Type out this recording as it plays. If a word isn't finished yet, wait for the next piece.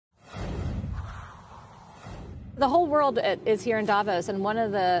The whole world is here in Davos, and one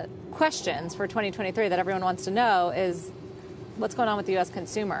of the questions for 2023 that everyone wants to know is what's going on with the U.S.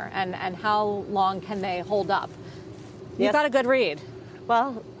 consumer and how long can they hold up? You've got a good read.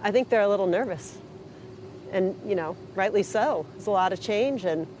 Well, I think they're a little nervous. And, rightly so. There's a lot of change,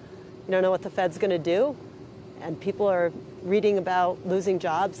 and you don't know what the Fed's going to do. And people are reading about losing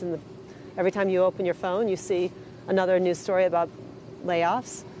jobs, and every time you open your phone, you see another news story about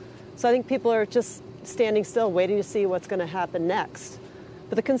layoffs. So I think people are just standing still, waiting to see what's going to happen next.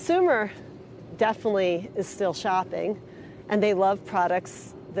 But the consumer definitely is still shopping, and they love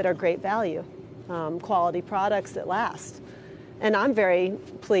products that are great value, quality products that last. And I'm very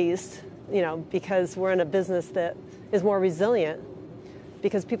pleased, because we're in a business that is more resilient,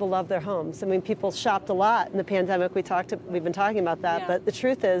 because people love their homes. I mean, people shopped a lot in the pandemic. We've been talking about that, but the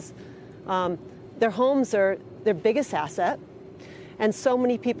truth is, their homes are their biggest asset, and so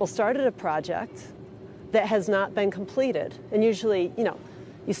many people started a project that has not been completed. And usually,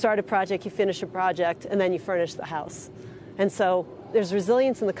 you start a project, you finish a project, and then you furnish the house. And so there's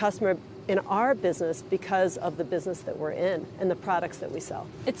resilience in the customer in our business because of the business that we're in and the products that we sell.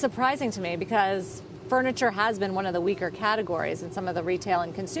 It's surprising to me because furniture has been one of the weaker categories in some of the retail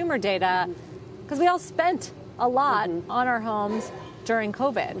and consumer data because we all spent a lot on our homes during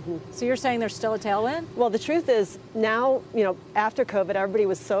COVID. So you're saying there's still a tailwind? Well, the truth is now, after COVID, everybody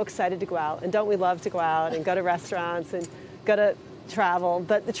was so excited to go out. And don't we love to go out and go to restaurants and go to travel?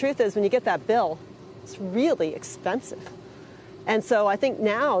 But the truth is when you get that bill, it's really expensive. And so I think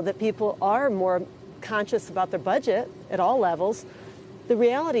now that people are more conscious about their budget at all levels, the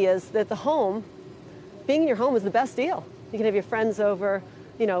reality is that being in your home is the best deal. You can have your friends over,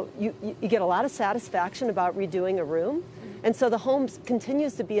 you get a lot of satisfaction about redoing a room. And so the home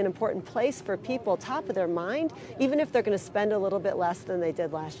continues to be an important place for people, top of their mind, even if they're going to spend a little bit less than they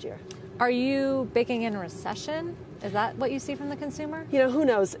did last year. Are you baking in a recession? Is that what you see from the consumer? Who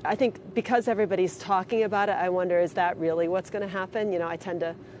knows? I think because everybody's talking about it, I wonder, is that really what's going to happen? I tend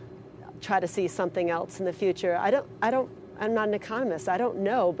to try to see something else in the future. I'm not an economist. I don't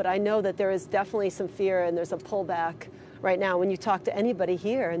know, but I know that there is definitely some fear and there's a pullback right now. When you talk to anybody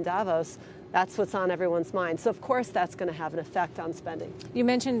here in Davos, that's what's on everyone's mind. So, of course, that's going to have an effect on spending. You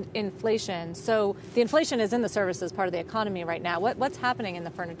mentioned inflation. So the inflation is in the services part of the economy right now. What's happening in the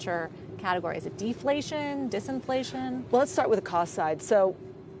furniture category? Is it deflation, disinflation? Well, let's start with the cost side. So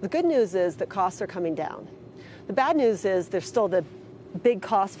the good news is that costs are coming down. The bad news is there's still the big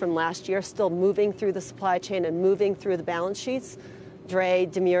costs from last year still moving through the supply chain and moving through the balance sheets. Dray,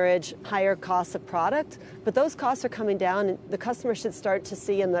 demurrage, higher costs of product, but those costs are coming down and the customer should start to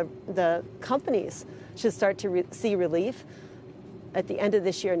see and the companies should start to see relief at the end of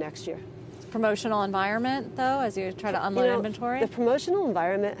this year, next year. Promotional environment, though, as you try to unload inventory? The promotional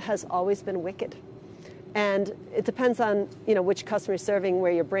environment has always been wicked. And it depends on, which customer you're serving,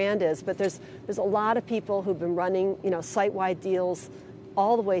 where your brand is, but there's a lot of people who've been running, site-wide deals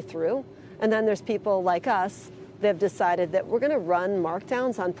all the way through. And then there's people like us. They've decided that we're going to run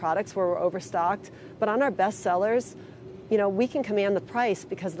markdowns on products where we're overstocked, but on our best sellers, we can command the price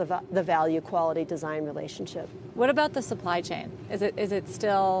because of the value, quality, design relationship. What about the supply chain? Is it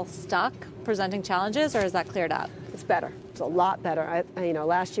still stuck, presenting challenges, or is that cleared up? It's better. It's a lot better.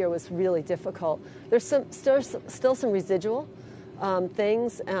 Last year was really difficult. There's still some residual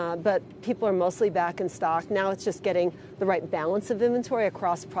things, but people are mostly back in stock. Now it's just getting the right balance of inventory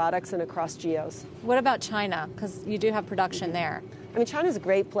across products and across geos. What about China? Because you do have production there. China's a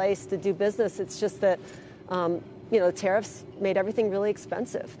great place to do business. It's just that, the tariffs made everything really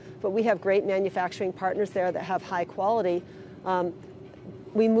expensive. But we have great manufacturing partners there that have high quality.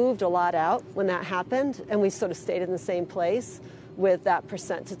 We moved a lot out when that happened, and we sort of stayed in the same place with that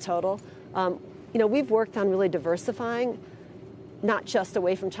percent to total. We've worked on really diversifying, not just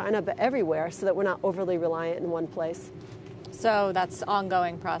away from China, but everywhere, so that we're not overly reliant in one place. So that's an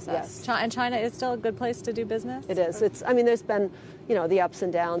ongoing process. Yes. And China is still a good place to do business? It is. There's been, the ups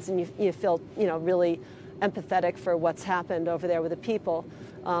and downs, and you feel, really empathetic for what's happened over there with the people.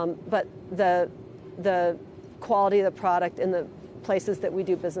 But the quality of the product in the places that we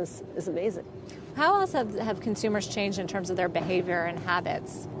do business is amazing. How else have consumers changed in terms of their behavior and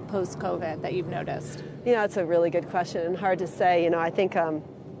habits post-COVID that you've noticed? It's a really good question and hard to say. I think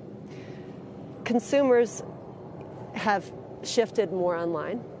consumers have shifted more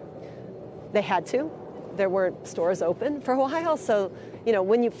online. They had to. There weren't stores open for a while, so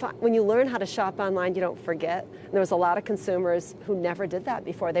when you learn how to shop online, you don't forget. And there was a lot of consumers who never did that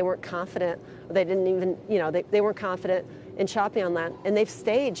before. They weren't confident. They didn't even, they weren't confident in shopping online, and they've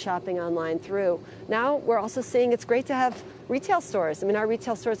stayed shopping online through. Now we're also seeing it's great to have retail stores. I mean, our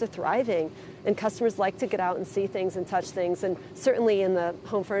retail stores are thriving, and customers like to get out and see things and touch things. And certainly in the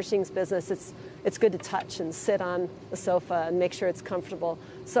home furnishings business, it's good to touch and sit on the sofa and make sure it's comfortable.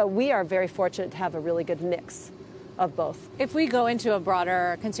 So we are very fortunate to have a really good mix of both. If we go into a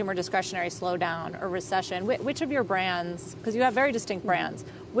broader consumer discretionary slowdown or recession, which of your brands, because you have very distinct brands,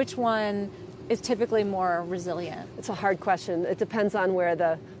 which one is typically more resilient? It's a hard question. It depends on where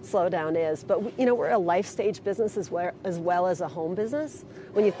the slowdown is. But we're a life stage business as well as a home business.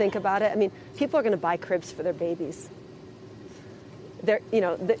 When you think about it, I mean, people are going to buy cribs for their babies.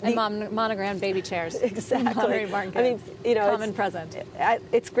 And monogram baby chairs. Exactly. I mean, common present.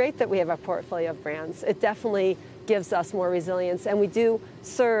 It's great that we have a portfolio of brands. It definitely gives us more resilience, and we do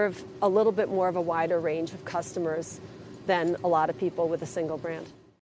serve a little bit more of a wider range of customers than a lot of people with a single brand.